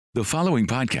The following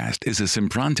podcast is a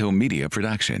Sempronto Media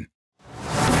production.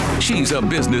 She's a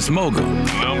business mogul,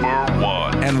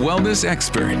 #1, and wellness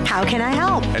expert. How can I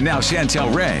help? And now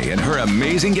Chantel Ray and her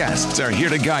amazing guests are here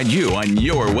to guide you on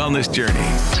your wellness journey.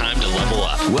 Time to level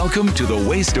up. Welcome to the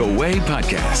Waste Away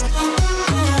podcast.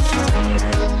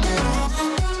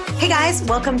 Hey guys,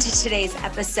 welcome to today's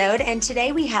episode. And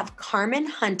today we have Carmen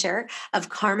Hunter of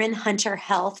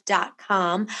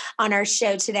CarmenHunterHealth.com on our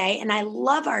show today. And I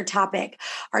love our topic.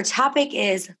 Our topic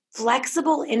is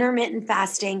flexible intermittent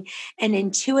fasting and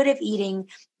intuitive eating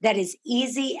that is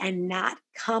easy and not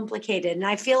complicated. And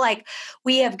I feel like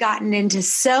we have gotten into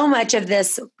so much of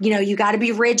this, you got to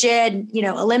be rigid,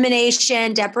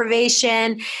 elimination,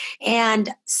 deprivation.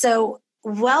 And so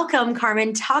welcome,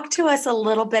 Carmen. Talk to us a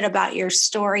little bit about your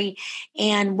story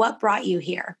and what brought you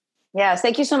here. Yes,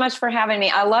 thank you so much for having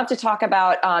me. I love to talk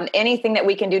about anything that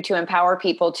we can do to empower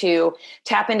people to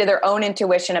tap into their own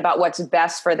intuition about what's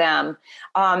best for them.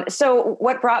 So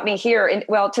what brought me here?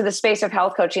 To the space of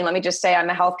health coaching, let me just say I'm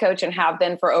a health coach and have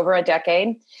been for over a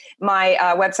decade. My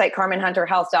website,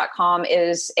 CarmenHunterHealth.com,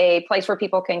 is a place where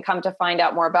people can come to find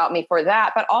out more about me for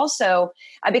that. But also,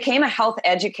 I became a health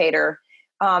educator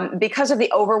because of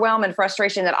the overwhelm and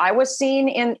frustration that I was seeing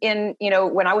in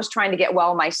when I was trying to get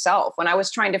well myself, when I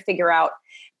was trying to figure out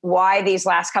why these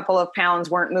last couple of pounds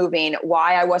weren't moving,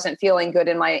 why I wasn't feeling good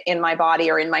in my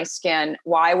body or in my skin,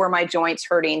 why were my joints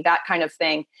hurting, that kind of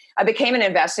thing. I became an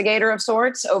investigator of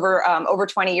sorts over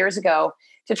 20 years ago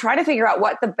to try to figure out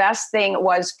what the best thing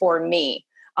was for me,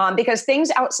 because things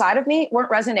outside of me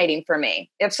weren't resonating for me.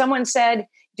 If someone said,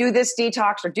 do this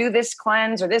detox or do this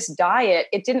cleanse or this diet,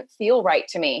 it didn't feel right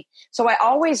to me. So I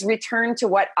always returned to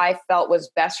what I felt was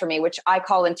best for me, which I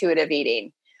call intuitive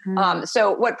eating.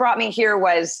 So what brought me here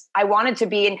was I wanted to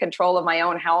be in control of my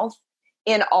own health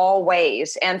in all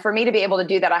ways. And for me to be able to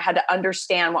do that, I had to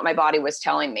understand what my body was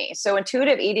telling me. So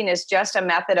intuitive eating is just a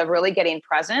method of really getting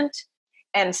present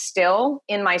and still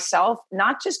in myself,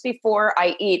 not just before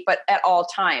I eat, but at all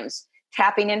times,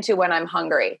 tapping into when I'm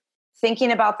hungry.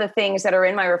 Thinking about the things that are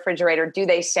in my refrigerator. Do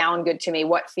they sound good to me?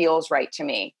 What feels right to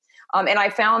me? And I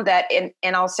found that,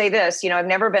 and I'll say this, I've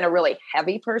never been a really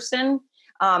heavy person.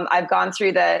 I've gone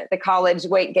through the college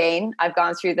weight gain. I've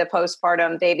gone through the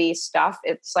postpartum baby stuff.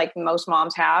 It's like most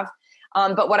moms have.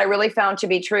 But what I really found to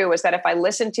be true is that if I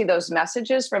listen to those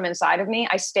messages from inside of me,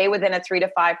 I stay within a 3 to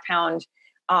 5 pound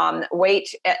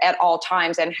weight at all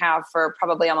times and have for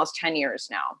probably almost 10 years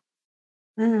now.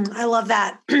 I love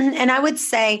that. And I would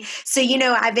say, so,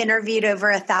 I've interviewed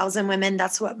over 1,000 women.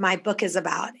 That's what my book is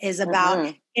about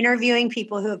interviewing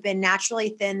people who have been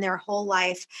naturally thin their whole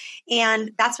life.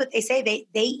 And that's what they say.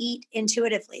 They eat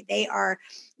intuitively. They are,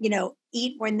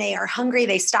 eat when they are hungry.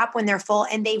 They stop when they're full,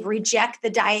 and they reject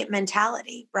the diet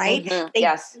mentality, right?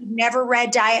 They've never read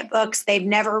diet books. They've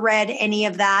never read any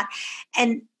of that.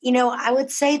 And, I would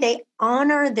say they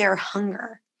honor their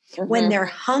hunger. When they're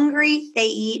hungry, they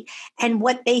eat, and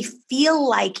what they feel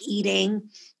like eating,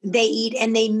 they eat,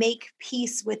 and they make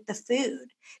peace with the food.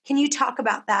 Can you talk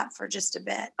about that for just a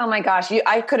bit? Oh my gosh,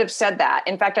 I could have said that.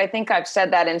 In fact, I think I've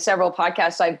said that in several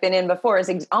podcasts I've been in before,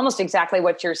 is almost exactly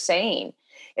what you're saying,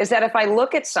 is that if I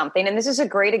look at something, and this is a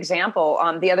great example,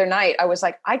 the other night, I was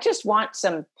like, I just want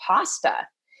some pasta.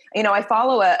 I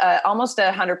follow almost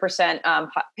 100%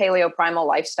 paleo primal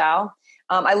lifestyle.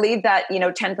 I leave that,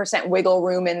 10% wiggle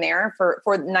room in there for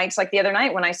nights like the other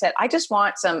night when I said, I just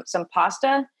want some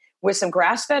pasta with some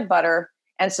grass-fed butter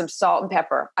and some salt and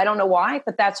pepper. I don't know why,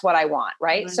 but that's what I want,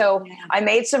 right? So I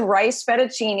made some rice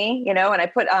fettuccine, and I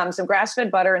put some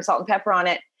grass-fed butter and salt and pepper on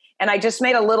it. And I just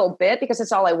made a little bit because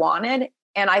it's all I wanted.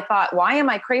 And I thought, why am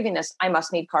I craving this? I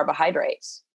must need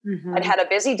carbohydrates. I'd had a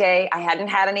busy day. I hadn't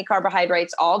had any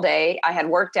carbohydrates all day. I had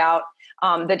worked out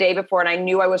the day before, and I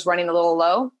knew I was running a little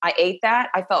low. I ate that.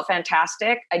 I felt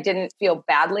fantastic. I didn't feel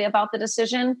badly about the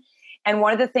decision. And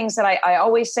one of the things that I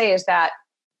always say is that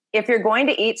if you're going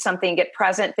to eat something, get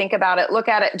present, think about it, look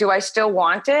at it. Do I still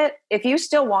want it? If you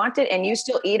still want it and you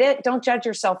still eat it, don't judge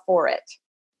yourself for it.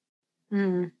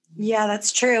 Yeah,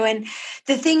 that's true. And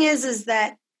the thing is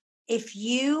that if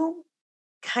you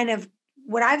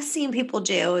what I've seen people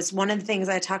do is one of the things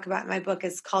I talk about in my book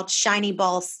is called shiny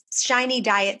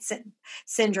diet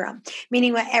syndrome,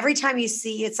 meaning that every time you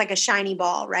see, it's like a shiny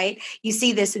ball, right? You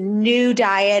see this new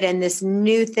diet and this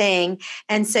new thing.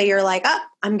 And so you're like, oh,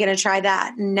 I'm going to try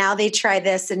that. And now they try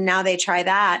this and now they try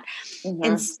that.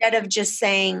 Instead of just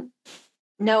saying,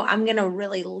 no, I'm going to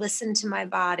really listen to my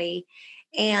body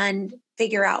and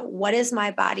figure out what is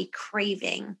my body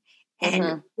craving.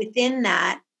 And within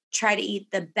that, try to eat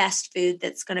the best food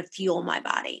that's going to fuel my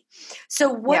body.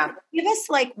 So give us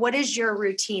what is your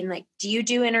routine? Like, do you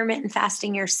do intermittent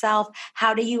fasting yourself?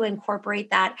 How do you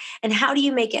incorporate that? And how do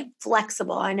you make it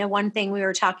flexible? I know one thing we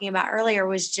were talking about earlier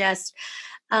was just,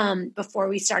 before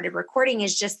we started recording,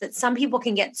 is just that some people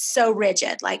can get so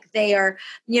rigid. Like they are,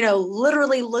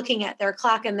 literally looking at their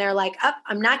clock and they're like,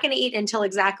 I'm not going to eat until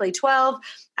exactly 12.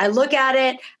 I look at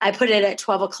it, I put it at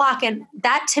 12 o'clock. And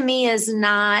that to me is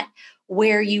not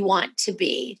where you want to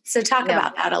be. So talk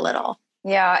about that a little.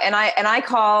 Yeah. And I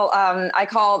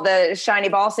call the shiny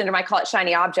ball syndrome, I call it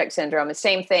shiny object syndrome. The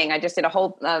same thing. I just did a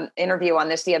whole interview on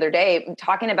this the other day,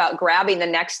 talking about grabbing the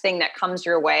next thing that comes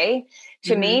your way.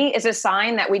 To me is a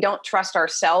sign that we don't trust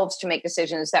ourselves to make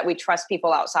decisions, that we trust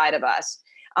people outside of us.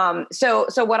 So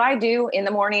what I do in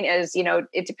the morning is,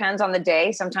 it depends on the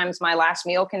day. Sometimes my last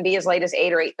meal can be as late as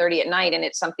 8 or 8:30 at night. And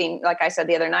it's something, like I said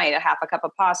the other night, a half a cup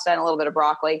of pasta and a little bit of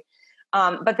broccoli.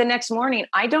 But the next morning,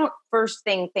 I don't first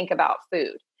thing think about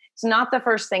food. It's not the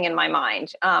first thing in my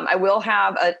mind. I will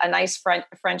have a nice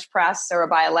French press or a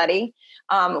Bialetti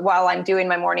while I'm doing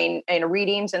my morning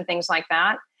readings and things like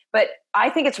that. But I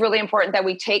think it's really important that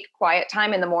we take quiet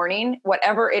time in the morning,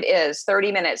 whatever it is,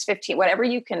 30 minutes, 15, whatever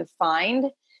you can find,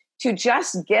 to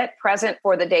just get present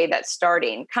for the day that's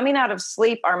starting. Coming out of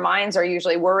sleep, our minds are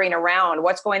usually worrying around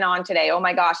what's going on today. Oh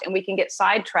my gosh. And we can get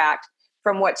sidetracked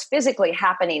from what's physically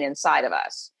happening inside of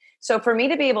us. So for me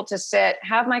to be able to sit,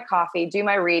 have my coffee, do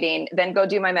my reading, then go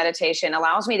do my meditation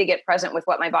allows me to get present with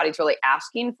what my body's really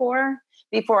asking for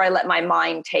before I let my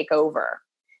mind take over.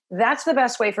 That's the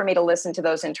best way for me to listen to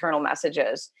those internal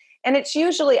messages. And it's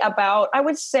usually about, I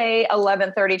would say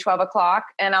 11:30, 12 o'clock.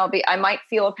 And I might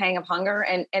feel a pang of hunger.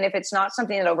 And if it's not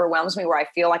something that overwhelms me where I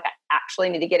feel like I actually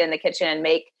need to get in the kitchen and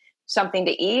make something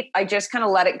to eat, I just kind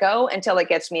of let it go until it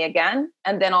gets me again.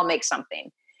 And then I'll make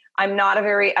something. I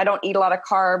don't eat a lot of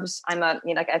carbs. I'm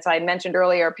as I mentioned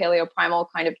earlier, paleo primal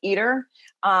kind of eater.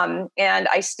 And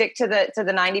I stick to the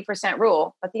 90%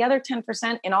 rule, but the other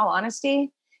 10%, in all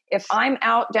honesty, if I'm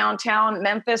out downtown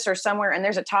Memphis or somewhere and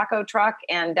there's a taco truck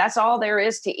and that's all there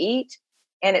is to eat,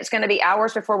 and it's going to be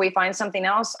hours before we find something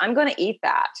else, I'm going to eat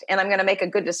that and I'm going to make a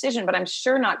good decision, but I'm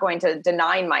sure not going to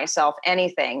deny myself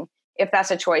anything if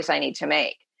that's a choice I need to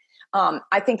make.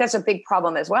 I think that's a big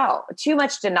problem as well. Too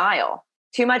much denial,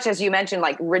 too much, as you mentioned,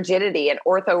 like rigidity and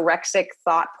orthorexic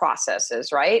thought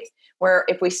processes, right? Where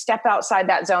if we step outside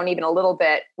that zone even a little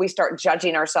bit, we start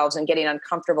judging ourselves and getting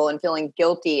uncomfortable and feeling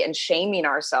guilty and shaming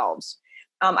ourselves.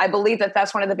 I believe that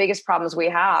that's one of the biggest problems we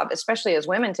have, especially as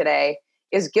women today,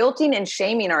 is guilting and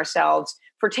shaming ourselves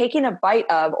for taking a bite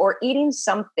of or eating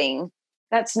something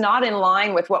that's not in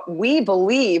line with what we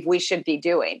believe we should be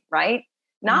doing, right?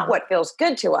 Not what feels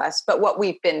good to us, but what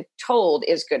we've been told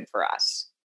is good for us.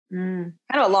 Kind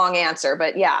of a long answer,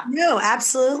 but yeah. No,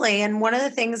 absolutely. And one of the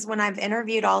things when I've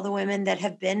interviewed all the women that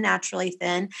have been naturally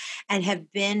thin and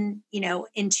have been,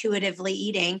 intuitively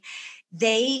eating,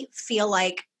 they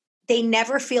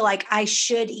never feel like I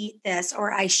should eat this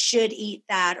or I should eat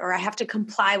that or I have to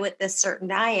comply with this certain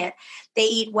diet. They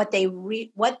eat what they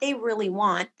really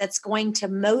want that's going to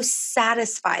most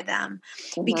satisfy them.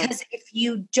 Because if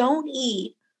you don't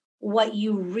eat what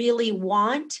you really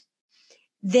want,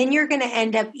 then you're going to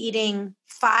end up eating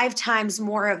 5 times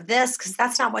more of this because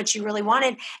that's not what you really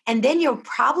wanted. And then you're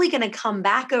probably going to come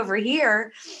back over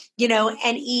here,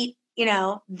 and eat,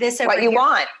 this over what you here.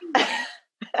 Want.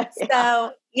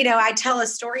 So, I tell a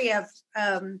story of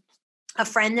a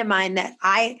friend of mine that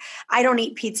I don't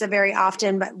eat pizza very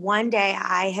often, but one day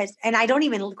and I don't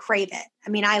even crave it. I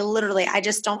mean,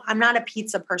 I'm not a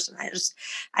pizza person.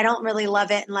 I don't really love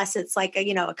it unless it's like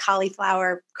a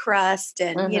cauliflower crust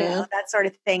and, that sort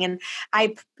of thing. And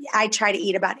I try to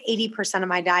eat about 80% of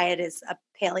my diet is a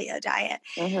paleo diet.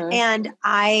 And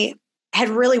I had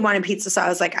really wanted pizza. So I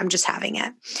was like, I'm just having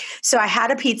it. So I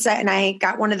had a pizza and I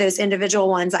got one of those individual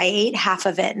ones. I ate half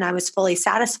of it and I was fully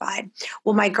satisfied.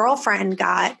 Well, my girlfriend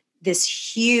got this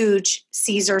huge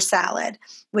Caesar salad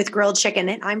with grilled chicken.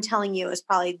 And I'm telling you, it was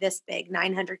probably this big,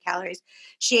 900 calories.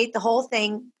 She ate the whole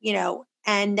thing,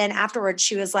 and then afterwards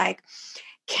she was like,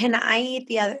 can I eat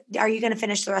the other? Are you going to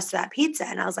finish the rest of that pizza?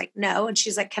 And I was like, no. And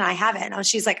she's like, can I have it? And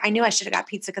she's like, I knew I should have got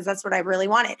pizza because that's what I really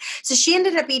wanted. So she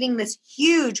ended up eating this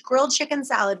huge grilled chicken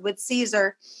salad with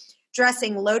Caesar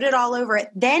dressing loaded all over it,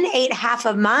 then ate half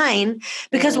of mine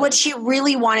because what she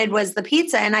really wanted was the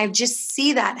pizza. And I just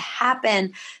see that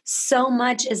happen so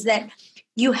much, is that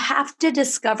you have to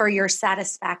discover your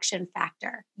satisfaction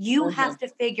factor. You have to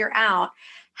figure out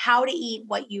how to eat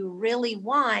what you really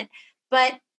want,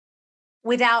 but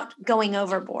without going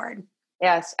overboard.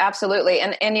 Yes, absolutely.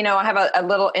 And I have a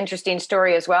little interesting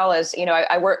story as well. As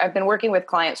I've been working with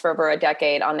clients for over a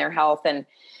decade on their health, and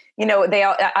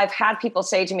I've had people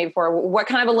say to me before, what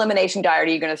kind of elimination diet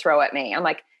are you going to throw at me? I'm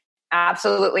like,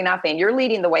 absolutely nothing. You're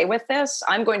leading the way with this.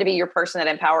 I'm going to be your person that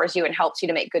empowers you and helps you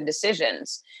to make good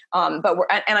decisions. And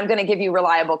I'm going to give you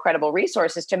reliable, credible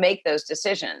resources to make those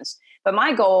decisions. But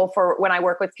my goal for when I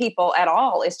work with people at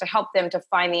all is to help them to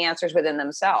find the answers within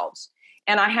themselves.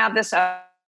 And I have this, your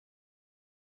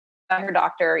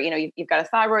doctor, you've got a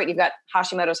thyroid, you've got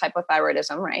Hashimoto's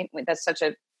hypothyroidism, right? That's such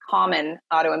a common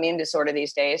autoimmune disorder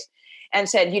these days, and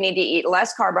said, you need to eat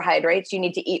less carbohydrates. You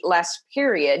need to eat less,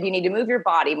 period. You need to move your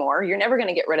body more. You're never going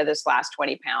to get rid of this last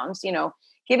 20 pounds,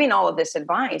 giving all of this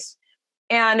advice.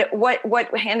 And what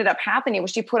ended up happening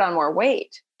was she put on more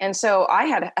weight. And so I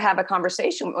had to have a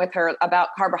conversation with her about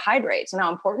carbohydrates and how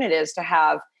important it is to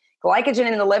have glycogen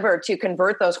in the liver to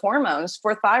convert those hormones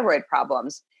for thyroid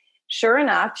problems. Sure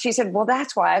enough, she said, well,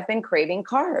 that's why I've been craving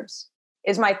carbs,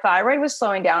 is my thyroid was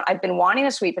slowing down. I've been wanting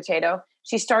a sweet potato.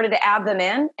 She started to add them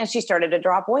in and she started to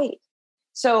drop weight.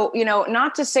 So,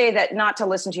 not to say that not to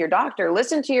listen to your doctor,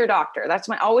 listen to your doctor. That's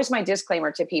always my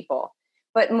disclaimer to people.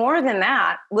 But more than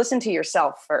that, listen to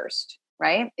yourself first,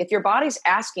 right? If your body's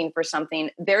asking for something,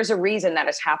 there's a reason that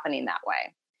is happening that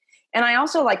way. And I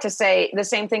also like to say the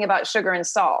same thing about sugar and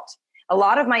salt. A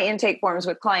lot of my intake forms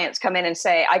with clients come in and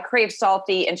say, I crave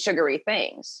salty and sugary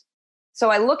things. So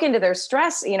I look into their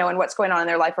stress, and what's going on in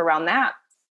their life around that.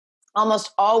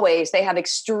 Almost always they have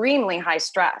extremely high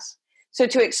stress. So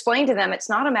to explain to them, it's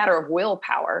not a matter of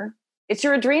willpower. It's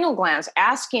your adrenal glands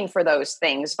asking for those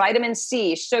things, vitamin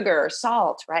C, sugar,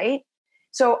 salt, right?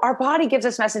 So our body gives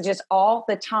us messages all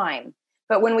the time.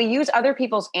 But when we use other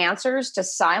people's answers to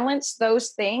silence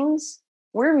those things,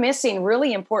 we're missing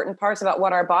really important parts about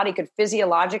what our body could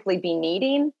physiologically be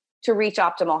needing to reach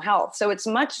optimal health. So it's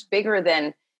much bigger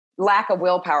than lack of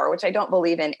willpower, which I don't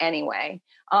believe in anyway.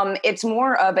 It's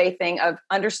more of a thing of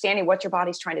understanding what your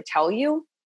body's trying to tell you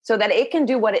so that it can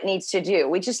do what it needs to do.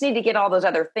 We just need to get all those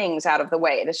other things out of the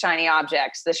way, the shiny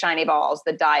objects, the shiny balls,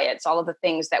 the diets, all of the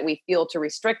things that we feel to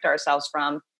restrict ourselves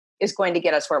from is going to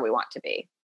get us where we want to be.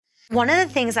 One of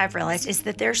the things I've realized is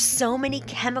that there's so many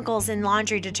chemicals in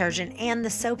laundry detergent and the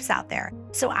soaps out there.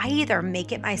 So I either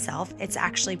make it myself, it's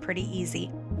actually pretty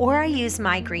easy, or I use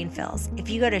My Green Fills. If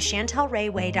you go to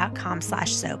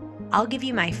chantelrayway.com/soap, I'll give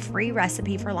you my free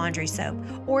recipe for laundry soap.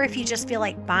 Or if you just feel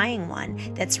like buying one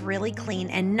that's really clean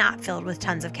and not filled with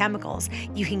tons of chemicals,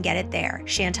 you can get it there,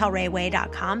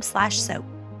 chantelrayway.com/soap.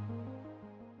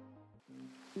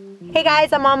 Hey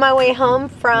guys, I'm on my way home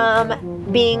from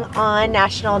being on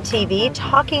national TV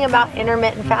talking about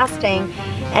intermittent fasting,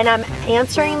 and I'm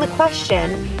answering the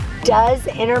question, does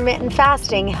intermittent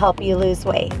fasting help you lose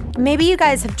weight? Maybe you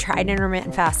guys have tried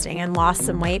intermittent fasting and lost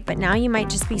some weight, but now you might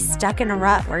just be stuck in a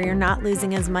rut where you're not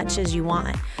losing as much as you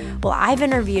want. Well, I've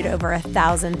interviewed over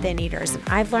 1,000 thin eaters, and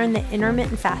I've learned that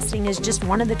intermittent fasting is just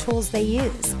one of the tools they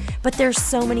use. But there's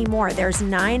so many more. There's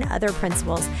 9 other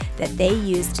principles that they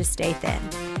use to stay thin.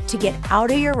 To get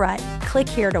out of your rut, click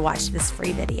here to watch this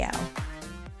free video.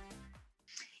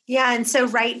 Yeah. And so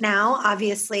right now,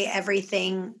 obviously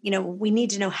everything, we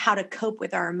need to know how to cope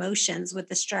with our emotions with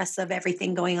the stress of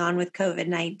everything going on with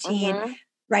COVID-19. Mm-hmm.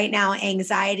 Right now,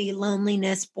 anxiety,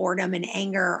 loneliness, boredom, and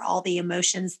anger are all the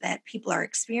emotions that people are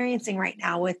experiencing right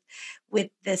now with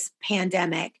this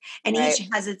pandemic. And right. Each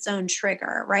has its own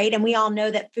trigger, right? And we all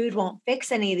know that food won't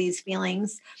fix any of these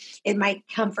feelings. It might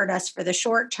comfort us for the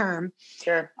short term.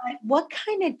 Sure. But what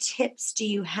kind of tips do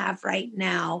you have right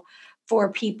now for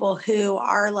people who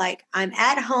are like, I'm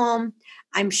at home,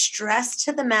 I'm stressed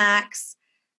to the max,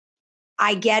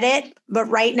 I get it, but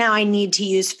right now I need to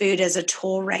use food as a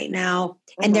tool right now.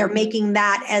 And they're making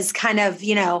that as kind of,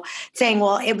 saying,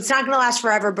 well, it's not going to last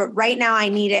forever, but right now I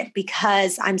need it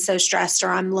because I'm so stressed or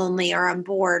I'm lonely or I'm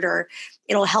bored or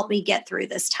it'll help me get through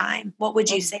this time. What would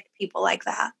you say to people like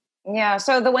that? Yeah.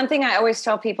 So the one thing I always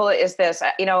tell people is this,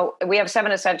 we have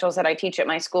 7 essentials that I teach at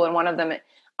my school. And one of them,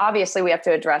 obviously we have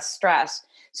to address stress.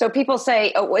 So people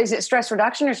say, oh, is it stress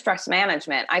reduction or stress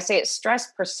management? I say it's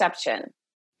stress perception.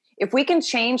 If we can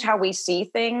change how we see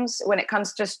things when it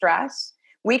comes to stress,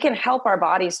 we can help our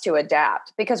bodies to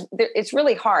adapt because it's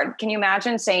really hard. Can you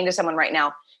imagine saying to someone right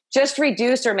now, just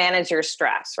reduce or manage your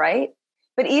stress, right?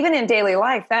 But even in daily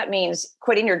life, that means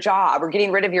quitting your job or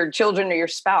getting rid of your children or your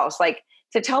spouse. Like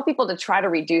to tell people to try to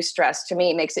reduce stress to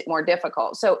me makes it more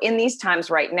difficult. So in these times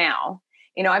right now,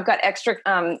 I've got extra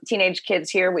teenage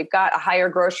kids here. We've got a higher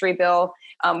grocery bill.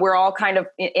 We're all kind of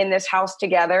in this house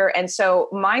together. And so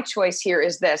my choice here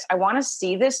is this. I want to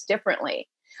see this differently.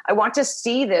 I want to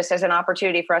see this as an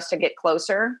opportunity for us to get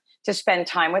closer, to spend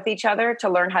time with each other, to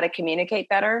learn how to communicate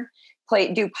better,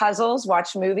 do puzzles,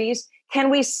 watch movies? Can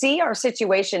we see our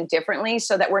situation differently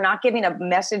so that we're not giving a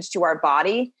message to our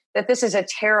body that this is a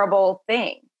terrible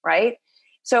thing, right?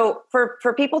 So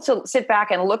for people to sit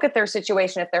back and look at their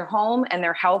situation, if they're home and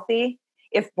they're healthy,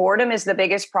 if boredom is the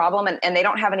biggest problem and they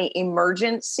don't have any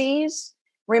emergencies,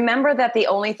 remember that the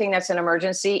only thing that's an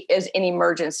emergency is an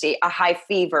emergency, a high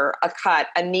fever, a cut,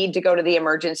 a need to go to the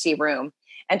emergency room,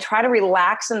 and try to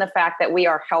relax in the fact that we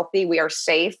are healthy, we are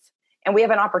safe, and we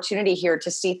have an opportunity here to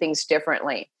see things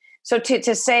differently. So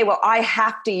to say, well, I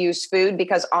have to use food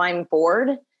because I'm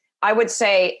bored, I would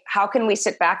say, how can we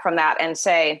sit back from that and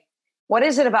say, what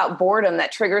is it about boredom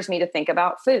that triggers me to think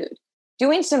about food?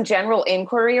 Doing some general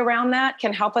inquiry around that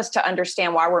can help us to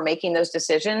understand why we're making those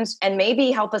decisions and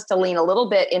maybe help us to lean a little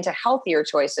bit into healthier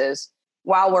choices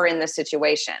while we're in this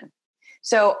situation.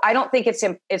 So I don't think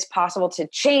it's possible to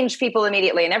change people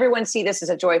immediately and everyone see this as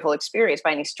a joyful experience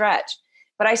by any stretch.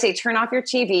 But I say, turn off your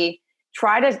TV,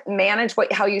 try to manage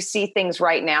how you see things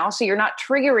right now so you're not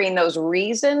triggering those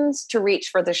reasons to reach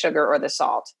for the sugar or the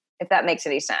salt, if that makes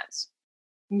any sense.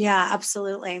 Yeah,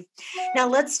 absolutely. Now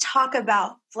let's talk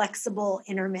about flexible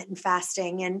intermittent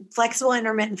fasting. And flexible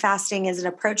intermittent fasting is an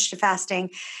approach to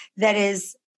fasting that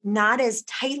is not as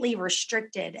tightly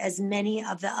restricted as many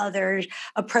of the other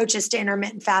approaches to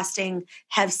intermittent fasting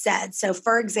have said. So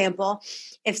for example,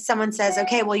 if someone says,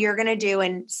 okay, well, you're going to do a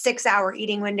 6-hour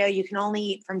eating window, you can only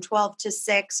eat from 12 to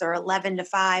 6 or 11 to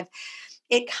 5.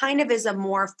 It kind of is a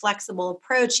more flexible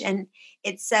approach. And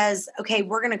it says, okay,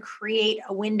 we're going to create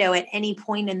a window at any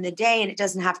point in the day, and it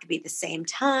doesn't have to be the same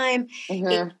time. Mm-hmm.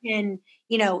 It can,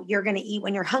 you're going to eat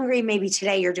when you're hungry. Maybe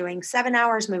today you're doing 7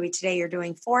 hours. Maybe today you're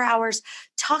doing 4 hours.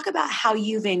 Talk about how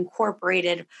you've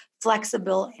incorporated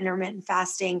flexible intermittent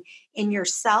fasting in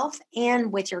yourself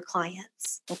and with your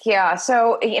clients. Yeah.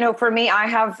 So, for me, I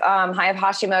have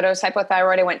Hashimoto's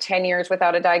hypothyroid. I went 10 years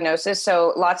without a diagnosis.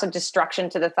 So lots of destruction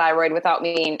to the thyroid without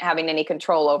me having any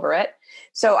control over it.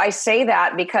 So I say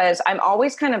that because I'm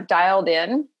always kind of dialed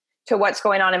in to what's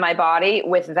going on in my body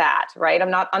with that, right? I'm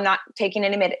not taking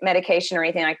any medication or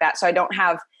anything like that. So I don't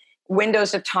have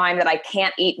windows of time that I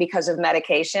can't eat because of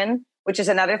medication, which is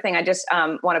another thing I just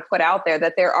want to put out there,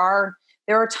 that there are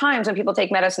times when people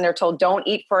take medicine, they're told don't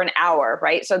eat for an hour,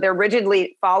 right? So they're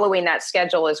rigidly following that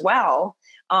schedule as well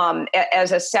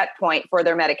as a set point for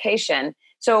their medication.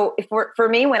 So for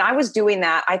me, when I was doing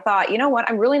that, I thought, you know what,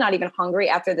 I'm really not even hungry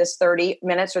after this 30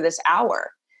 minutes or this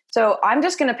hour. So I'm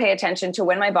just going to pay attention to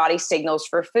when my body signals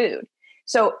for food.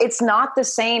 So it's not the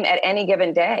same at any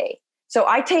given day. So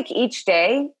I take each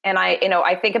day and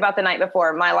I think about the night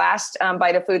before. My last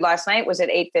bite of food last night was at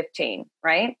 8:15,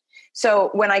 right? So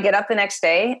when I get up the next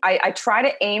day, I try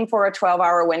to aim for a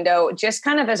 12-hour window, just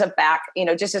kind of as a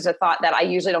just as a thought that I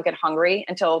usually don't get hungry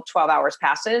until 12 hours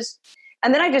passes.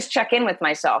 And then I just check in with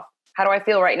myself. How do I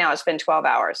feel right now? It's been 12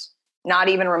 hours, not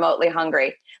even remotely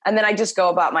hungry. And then I just go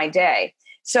about my day.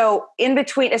 So in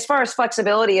between, as far as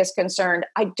flexibility is concerned,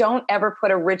 I don't ever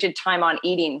put a rigid time on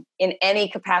eating in any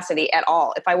capacity at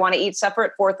all. If I want to eat supper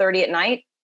at 4:30 at night,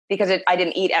 because I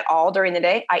didn't eat at all during the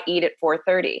day, I eat at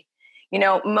 4:30.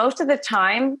 Most of the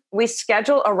time we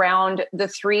schedule around the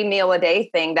 3 meal a day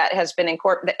thing that has been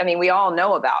incorporated. I mean, we all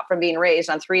know about from being raised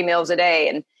on 3 meals a day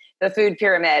and the food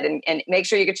pyramid and make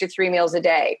sure you get your 3 meals a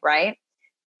day, right?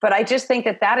 But I just think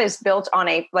that is built on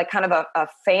a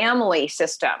family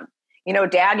system.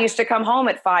 Dad used to come home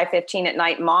at 5:15 at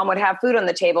night. Mom would have food on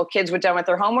the table. Kids were done with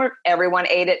their homework. Everyone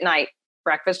ate at night.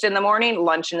 Breakfast in the morning,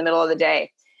 lunch in the middle of the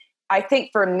day. I think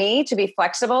for me to be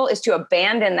flexible is to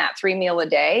abandon that 3 meal a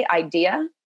day idea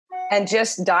and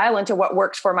just dial into what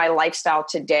works for my lifestyle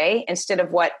today instead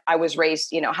of what I was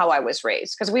raised, how I was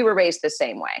raised. Because we were raised the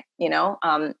same way,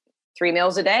 3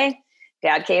 meals a day,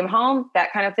 dad came home,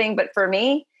 that kind of thing. But for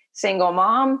me, single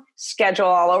mom, schedule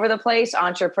all over the place,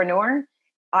 entrepreneur,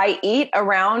 I eat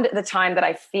around the time that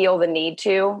I feel the need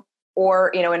to, or,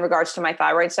 in regards to my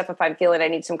thyroid stuff, if I'm feeling I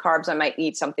need some carbs, I might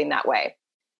eat something that way.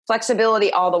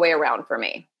 Flexibility all the way around for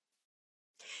me.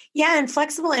 Yeah. And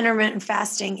flexible intermittent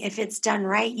fasting, if it's done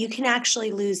right, you can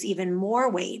actually lose even more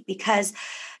weight, because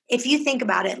if you think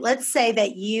about it, let's say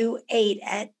that you ate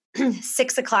at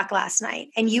 6 o'clock last night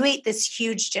and you ate this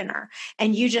huge dinner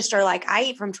and you just are like, I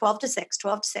eat from 12 to 6,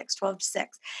 12 to 6, 12 to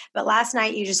 6. But last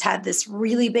night you just had this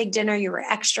really big dinner. You were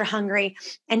extra hungry.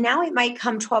 And now it might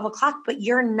come 12 o'clock, but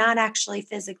you're not actually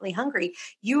physically hungry.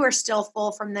 You are still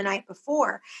full from the night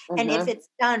before. Mm-hmm. And if it's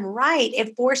done right,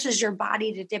 it forces your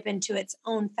body to dip into its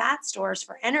own fat stores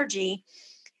for energy.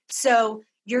 So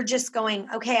you're just going,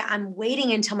 okay, I'm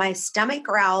waiting until my stomach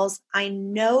growls. I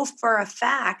know for a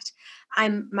fact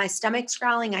my stomach's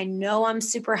growling. I know I'm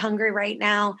super hungry right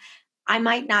now. I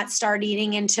might not start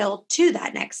eating until 2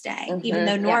 that next day, even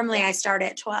though normally I start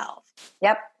at 12.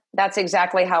 Yep. That's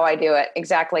exactly how I do it.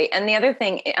 Exactly. And the other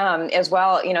thing as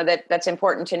well, that's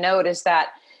important to note is that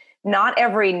not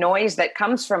every noise that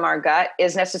comes from our gut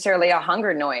is necessarily a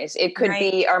hunger noise. It could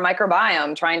be our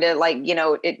microbiome trying to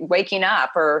waking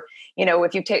up, or,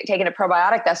 if you've taken a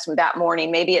probiotic that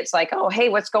morning, maybe it's like, oh, hey,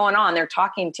 what's going on? They're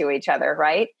talking to each other.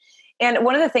 Right. And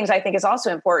one of the things I think is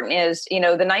also important is,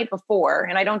 the night before,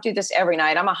 and I don't do this every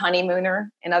night. I'm a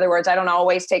honeymooner. In other words, I don't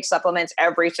always take supplements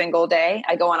every single day.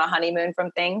 I go on a honeymoon from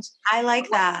things. I like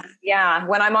that. Yeah.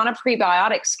 When I'm on a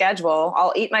prebiotic schedule,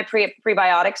 I'll eat my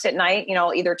prebiotics at night.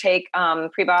 I'll either take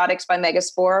prebiotics by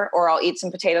Megaspore, or I'll eat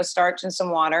some potato starch and some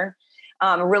water.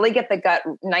 Really get the gut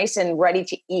nice and ready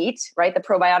to eat, right? The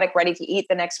probiotic ready to eat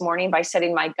the next morning by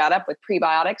setting my gut up with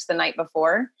prebiotics the night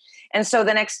before. And so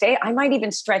the next day, I might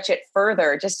even stretch it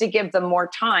further just to give them more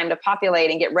time to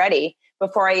populate and get ready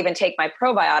before I even take my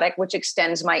probiotic, which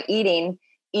extends my eating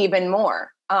even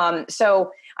more.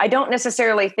 So I don't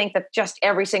necessarily think that just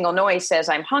every single noise says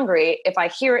I'm hungry. If I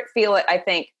hear it, feel it, I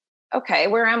think, okay,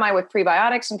 where am I with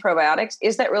prebiotics and probiotics?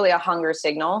 Is that really a hunger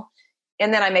signal?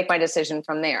 And then I make my decision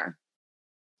from there.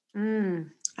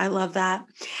 I love that.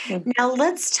 Mm-hmm. Now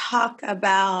let's talk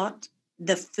about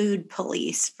the food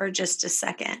police for just a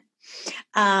second.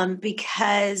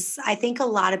 Because I think a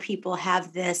lot of people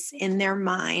have this in their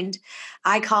mind.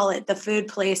 I call it the food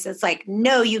police. It's like,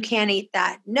 no, you can't eat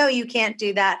that. No, you can't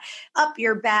do that. Up,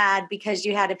 you're bad because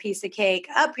you had a piece of cake.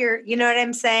 Up, you know what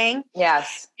I'm saying?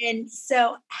 Yes. And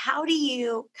so how do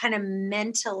you kind of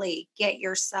mentally get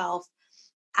yourself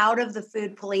out of the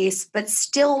food police, but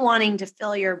still wanting to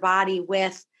fill your body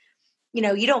with,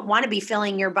 you don't want to be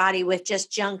filling your body with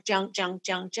just junk.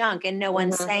 And no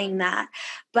one's saying that,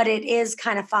 but it is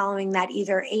kind of following that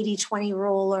either 80-20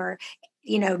 rule or,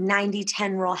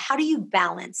 90-10 rule. How do you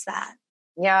balance that?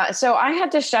 Yeah. So I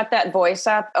had to shut that voice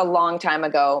up a long time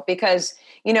ago because,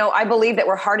 I believe that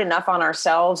we're hard enough on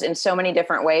ourselves in so many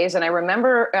different ways. And I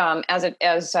remember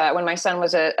when my son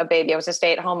was a baby, I was a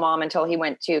stay-at-home mom until he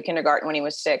went to kindergarten when he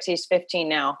was 6. He's 15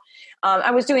 now.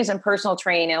 I was doing some personal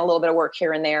training and a little bit of work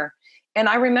here and there. And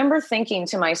I remember thinking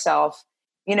to myself,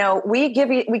 we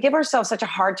give ourselves such a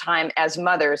hard time as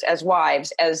mothers, as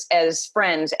wives, as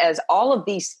friends, as all of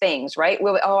these things, right?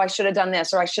 I should have done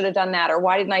this, or I should have done that, or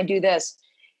why didn't I do this?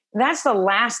 That's the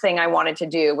last thing I wanted to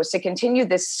do, was to continue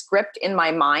this script in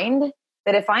my mind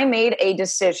that if I made a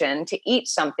decision to eat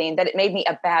something, that it made me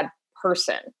a bad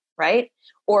person, right?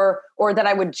 Or that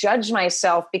I would judge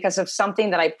myself because of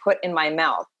something that I put in my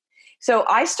mouth. So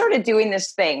I started doing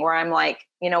this thing where I'm like,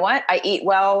 you know what? I eat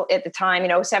well at the time,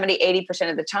 70, 80%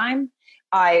 of the time.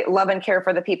 I love and care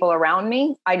for the people around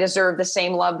me. I deserve the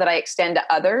same love that I extend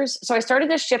to others. So I started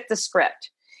to shift the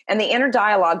script and the inner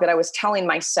dialogue that I was telling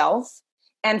myself,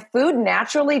 and food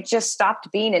naturally just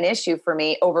stopped being an issue for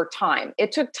me over time.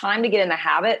 It took time to get in the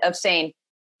habit of saying,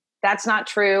 that's not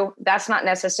true. That's not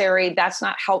necessary. That's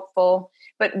not helpful.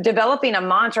 But developing a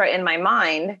mantra in my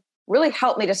mind really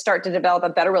helped me to start to develop a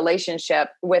better relationship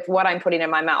with what I'm putting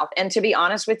in my mouth. And to be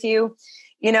honest with you,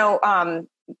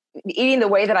 eating the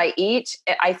way that I eat,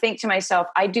 I think to myself,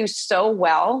 I do so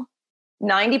well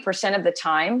 90% of the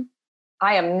time.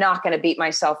 I am not going to beat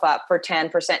myself up for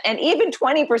 10% and even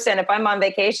 20% if I'm on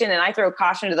vacation and I throw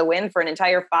caution to the wind for an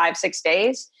entire 5-6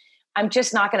 days. I'm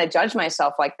just not going to judge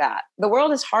myself like that. The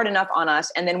world is hard enough on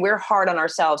us, and then we're hard on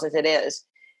ourselves as it is.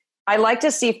 I like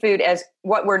to see food as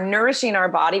what we're nourishing our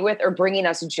body with or bringing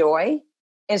us joy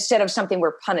instead of something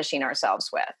we're punishing ourselves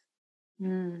with.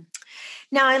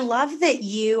 Now, I love that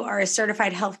you are a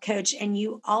certified health coach and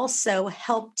you also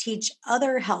help teach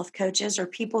other health coaches or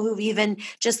people who've even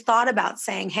just thought about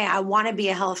saying, hey, I want to be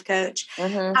a health coach,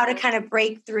 how to kind of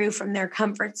break through from their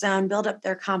comfort zone, build up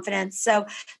their confidence. So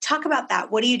talk about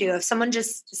that. What do you do? If someone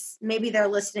just maybe they're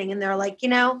listening and they're like,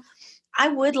 I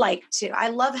would like to. I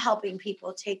love helping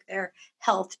people take their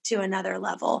health to another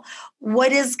level.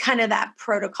 What is kind of that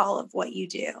protocol of what you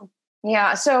do?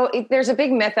 Yeah. So there's a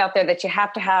big myth out there that you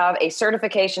have to have a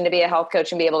certification to be a health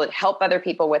coach and be able to help other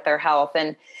people with their health.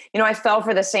 And, I fell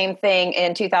for the same thing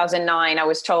in 2009. I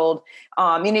was told,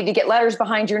 you need to get letters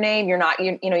behind your name. You're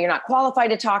not qualified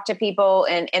to talk to people.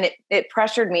 And it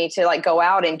pressured me to go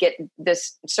out and get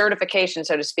this certification,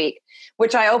 so to speak,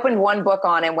 which I opened one book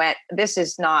on and went, this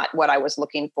is not what I was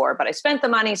looking for, but I spent the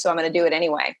money, so I'm going to do it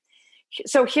anyway.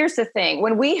 So here's the thing.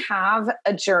 When we have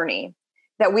a journey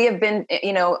that we have been,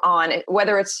 on,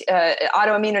 whether it's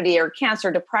autoimmunity or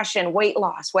cancer, depression, weight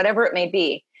loss, whatever it may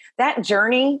be, that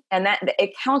journey and that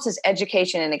it counts as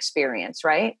education and experience,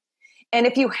 right? And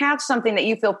if you have something that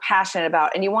you feel passionate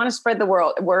about and you want to spread the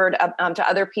word to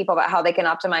other people about how they can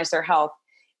optimize their health,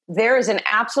 there is an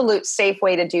absolute safe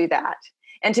way to do that.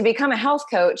 And to become a health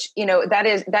coach,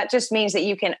 that just means that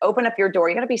you can open up your door.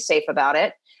 You got to be safe about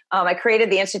it. I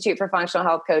created the Institute for Functional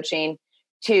Health Coaching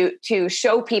to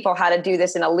show people how to do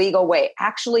this in a legal way,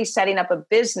 actually setting up a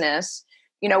business,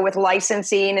 with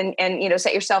licensing and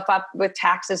set yourself up with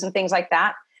taxes and things like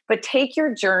that. But take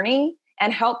your journey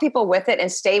and help people with it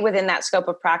and stay within that scope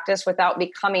of practice without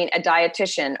becoming a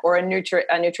dietitian or a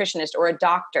nutritionist or a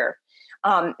doctor.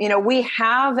 We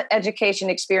have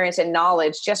education, experience, and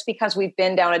knowledge just because we've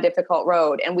been down a difficult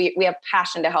road and we have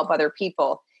passion to help other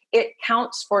people. It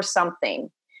counts for something.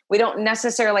 We don't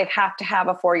necessarily have to have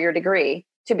a 4-year degree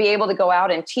to be able to go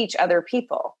out and teach other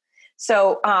people.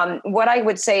 So what I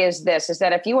would say is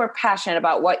that if you are passionate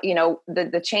about what,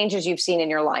 the changes you've seen in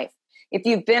your life, if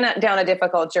you've been down a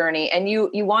difficult journey and you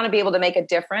want to be able to make a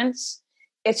difference,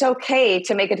 it's okay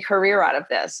to make a career out of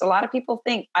this. A lot of people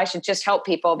think I should just help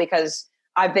people because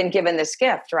I've been given this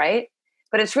gift, right?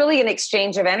 But it's really an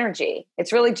exchange of energy.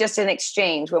 It's really just an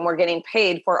exchange when we're getting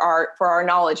paid for our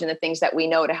knowledge and the things that we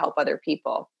know to help other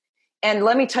people. And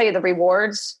let me tell you, the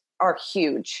rewards are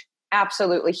huge,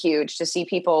 absolutely huge, to see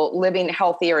people living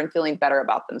healthier and feeling better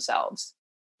about themselves.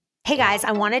 Hey guys,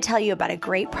 I want to tell you about a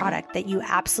great product that you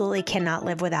absolutely cannot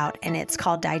live without, and it's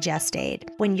called Digest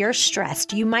Aid. When you're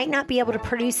stressed, you might not be able to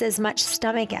produce as much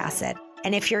stomach acid.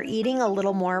 And if you're eating a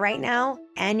little more right now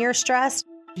and you're stressed,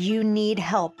 you need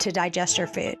help to digest your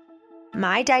food.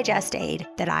 My Digest Aid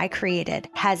that I created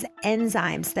has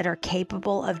enzymes that are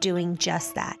capable of doing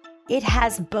just that. It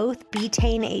has both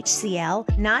betaine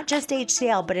HCl, not just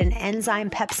HCl, but an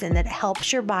enzyme pepsin that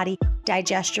helps your body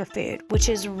digest your food, which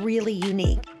is really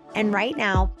unique. And right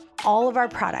now, all of our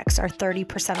products are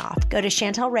 30% off. Go to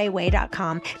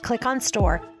ChantelRayWay.com, click on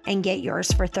store, and get yours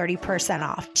for 30%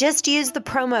 off. Just use the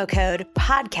promo code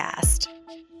PODCAST.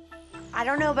 I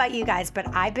don't know about you guys, but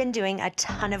I've been doing a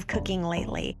ton of cooking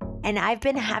lately, and I've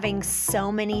been having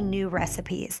so many new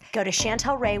recipes. Go to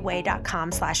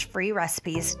ChantelRayWay.com/free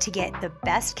recipes to get the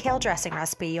best kale dressing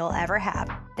recipe you'll ever have,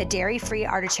 the dairy-free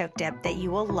artichoke dip that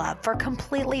you will love for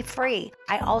completely free.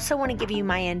 I also want to give you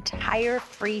my entire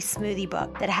free smoothie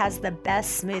book that has the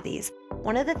best smoothies.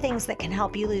 One of the things that can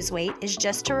help you lose weight is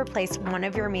just to replace one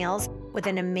of your meals with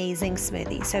an amazing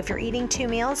smoothie. So if you're eating 2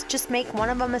 meals, just make one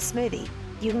of them a smoothie.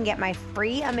 You can get my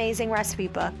free amazing recipe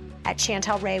book at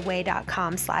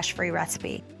ChantelRayWay.com/free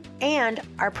recipe. And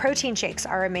our protein shakes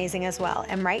are amazing as well.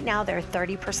 And right now they're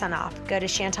 30% off. Go to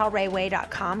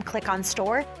ChantelRayWay.com, click on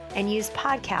store, and use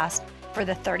podcast for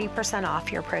the 30%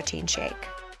 off your protein shake.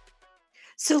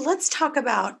 So let's talk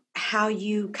about how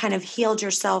you kind of healed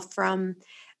yourself from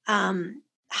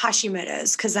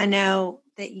Hashimoto's, because I know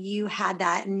that you had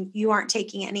that and you aren't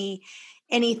taking any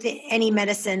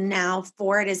medicine now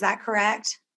for it. Is that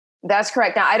correct? That's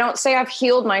correct. Now, I don't say I've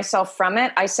healed myself from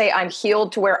it. I say I'm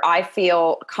healed to where I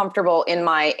feel comfortable in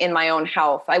my own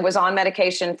health. I was on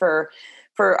medication for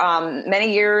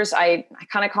many years. I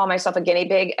kind of call myself a guinea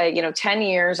pig. 10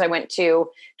 years. I went to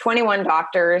 21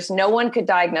 doctors. No one could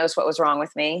diagnose what was wrong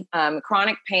with me.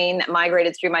 Chronic pain that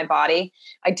migrated through my body.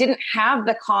 I didn't have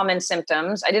the common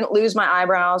symptoms. I didn't lose my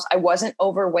eyebrows. I wasn't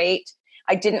overweight.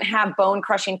 I didn't have bone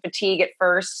crushing fatigue at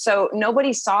first. So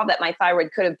nobody saw that my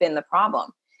thyroid could have been the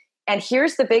problem. And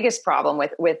here's the biggest problem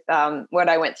with what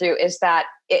I went through is that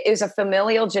it is a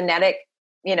familial genetic,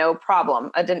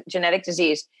 problem, a genetic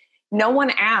disease. No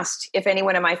one asked if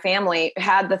anyone in my family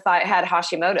had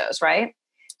Hashimoto's, right?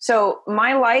 So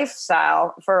my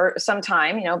lifestyle for some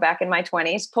time, back in my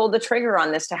 20s, pulled the trigger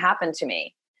on this to happen to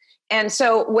me. And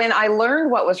so when I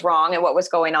learned what was wrong and what was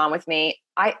going on with me,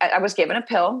 I was given a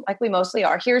pill, like we mostly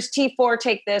are. Here's T4,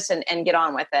 take this and get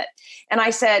on with it. And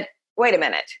I said, wait a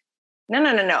minute.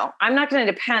 No. I'm not going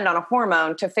to depend on a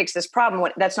hormone to fix this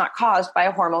problem that's not caused by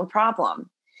a hormone problem.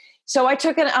 So I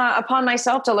took it upon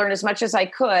myself to learn as much as I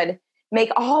could,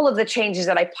 make all of the changes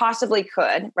that I possibly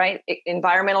could, right?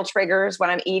 Environmental triggers, what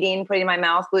I'm eating, putting in my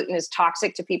mouth. Gluten is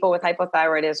toxic to people with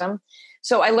hypothyroidism.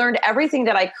 So I learned everything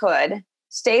that I could,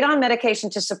 stayed on medication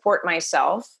to support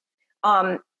myself,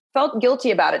 felt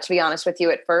guilty about it, to be honest with you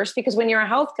at first, because when you're a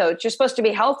health coach, you're supposed to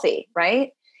be healthy,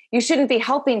 right? You shouldn't be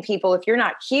helping people if you're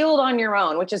not healed on your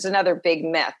own, which is another big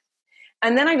myth.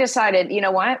 And then I decided, you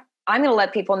know what? I'm going to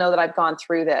let people know that I've gone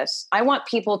through this. I want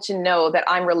people to know that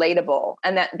I'm relatable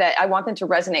and that I want them to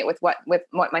resonate with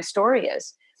what my story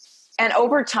is. And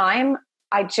over time,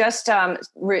 I just,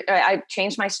 I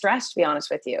changed my stress, to be honest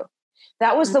with you.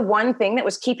 That was the one thing that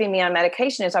was keeping me on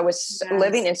medication is I was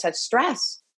living in such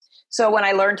stress. So when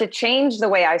I learned to change the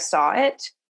way I saw it,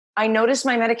 I noticed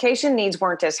my medication needs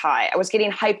weren't as high. I was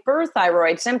getting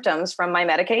hyperthyroid symptoms from my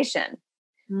medication.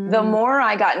 The more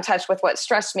I got in touch with what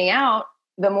stressed me out,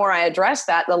 the more I addressed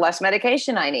that, the less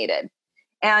medication I needed.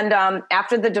 And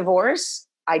after the divorce,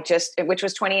 which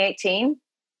was 2018,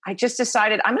 I just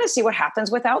decided I'm going to see what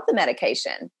happens without the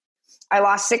medication. I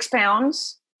lost 6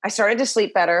 pounds. I started to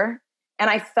sleep better. And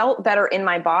I felt better in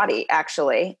my body,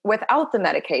 actually, without the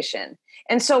medication.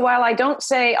 And so while I don't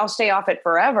say I'll stay off it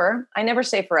forever, I never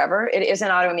say forever. It is an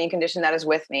autoimmune condition that is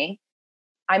with me.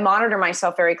 I monitor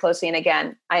myself very closely. And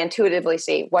again, I intuitively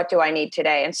see, what do I need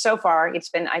today? And so far,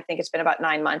 I think it's been about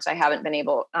 9 months. I haven't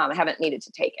needed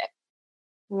to take it.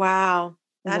 Wow.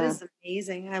 That is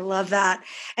amazing. I love that.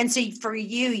 And so for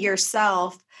you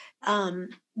yourself,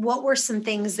 what were some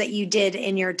things that you did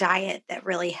in your diet that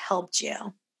really helped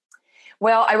you?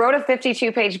 Well, I wrote a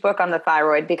 52-page book on the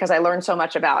thyroid because I learned so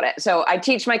much about it. So I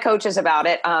teach my coaches about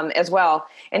it as well.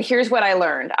 And here's what I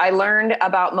learned. I learned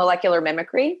about molecular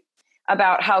mimicry,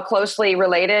 about how closely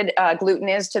related gluten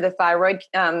is to the thyroid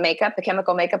makeup, the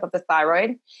chemical makeup of the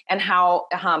thyroid, and how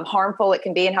harmful it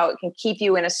can be and how it can keep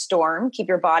you in a storm, keep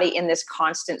your body in this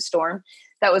constant storm.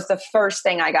 That was the first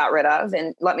thing I got rid of.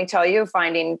 And let me tell you,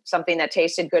 finding something that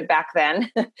tasted good back then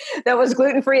that was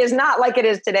gluten-free is not like it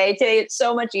is today. Today, it's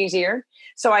so much easier.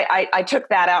 So I took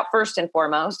that out first and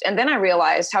foremost. And then I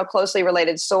realized how closely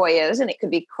related soy is, and it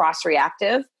could be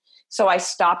cross-reactive. So I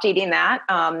stopped eating that.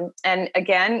 And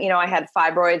again, I had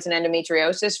fibroids and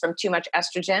endometriosis from too much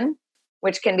estrogen,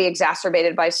 which can be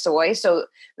exacerbated by soy. So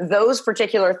those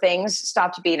particular things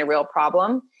stopped being a real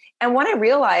problem. And what I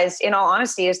realized, in all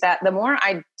honesty, is that the more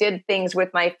I did things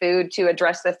with my food to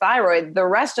address the thyroid, the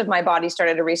rest of my body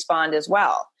started to respond as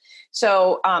well.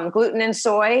 So gluten and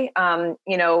soy,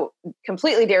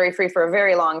 completely dairy-free for a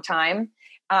very long time.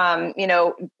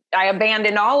 I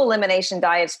abandoned all elimination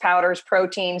diets, powders,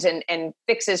 proteins, and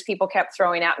fixes people kept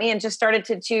throwing at me, and just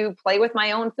started to play with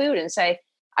my own food and say,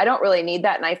 I don't really need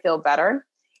that, and I feel better.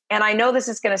 And I know this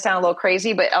is going to sound a little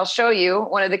crazy, but I'll show you.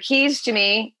 One of the keys to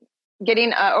me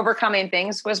getting overcoming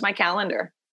things was my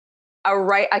calendar.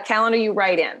 A calendar you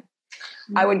write in.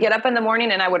 Mm-hmm. I would get up in the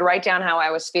morning and I would write down how I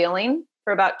was feeling.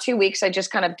 For about 2 weeks, I just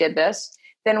kind of did this.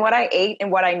 Then what I ate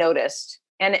and what I noticed.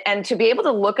 And to be able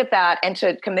to look at that and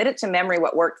to commit it to memory,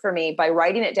 what worked for me by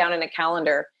writing it down in a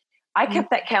calendar, I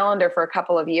kept that calendar for a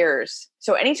couple of years.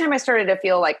 So anytime I started to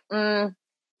feel like,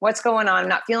 what's going on? I'm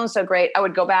not feeling so great. I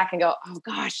would go back and go, oh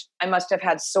gosh, I must have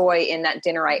had soy in that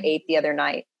dinner I ate the other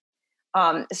night.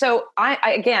 So I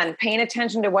again, paying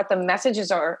attention to what the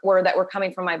messages were that were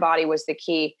coming from my body was the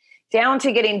key, down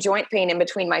to getting joint pain in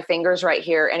between my fingers right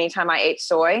here. Anytime I ate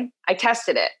soy, I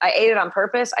tested it. I ate it on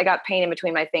purpose. I got pain in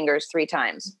between my fingers 3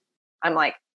 times. I'm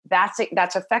like, that's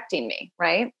affecting me,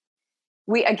 right?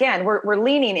 We're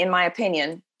leaning, in my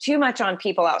opinion, too much on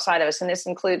people outside of us. And this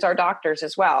includes our doctors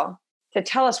as well, to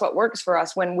tell us what works for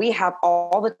us when we have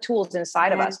all the tools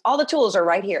inside of us. All the tools are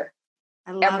right here.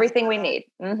 Everything we need.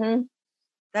 Mm-hmm.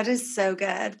 That is so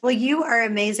good. Well, you are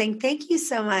amazing. Thank you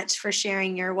so much for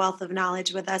sharing your wealth of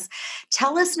knowledge with us.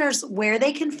 Tell listeners where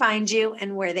they can find you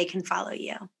and where they can follow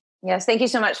you. Yes, thank you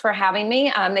so much for having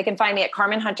me. They can find me at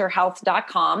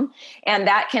carmenhunterhealth.com, and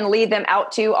that can lead them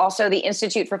out to also the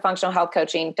Institute for Functional Health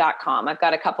Coaching.com. I've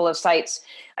got a couple of sites.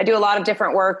 I do a lot of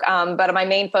different work, but my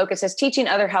main focus is teaching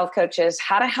other health coaches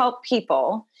how to help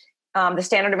people, the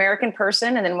standard American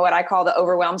person, and then what I call the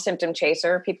overwhelmed symptom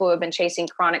chaser, people who have been chasing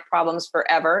chronic problems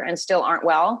forever and still aren't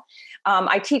well.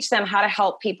 I teach them how to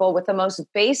help people with the most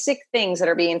basic things that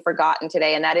are being forgotten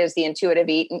today, and that is the intuitive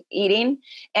eating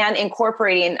and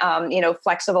incorporating,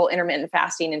 flexible intermittent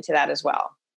fasting into that as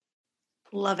well.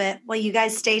 Love it. Well, you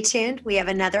guys stay tuned. We have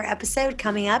another episode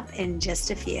coming up in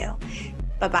just a few.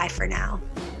 Bye-bye for now.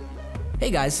 Hey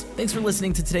guys, thanks for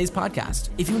listening to today's podcast.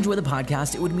 If you enjoy the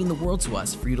podcast, it would mean the world to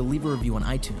us for you to leave a review on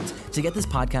iTunes to get this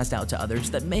podcast out to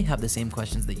others that may have the same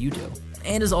questions that you do.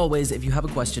 And as always, if you have a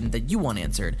question that you want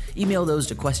answered, email those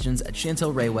to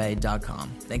questions@chantelrayway.com.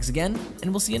 Thanks again,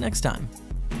 and we'll see you next time.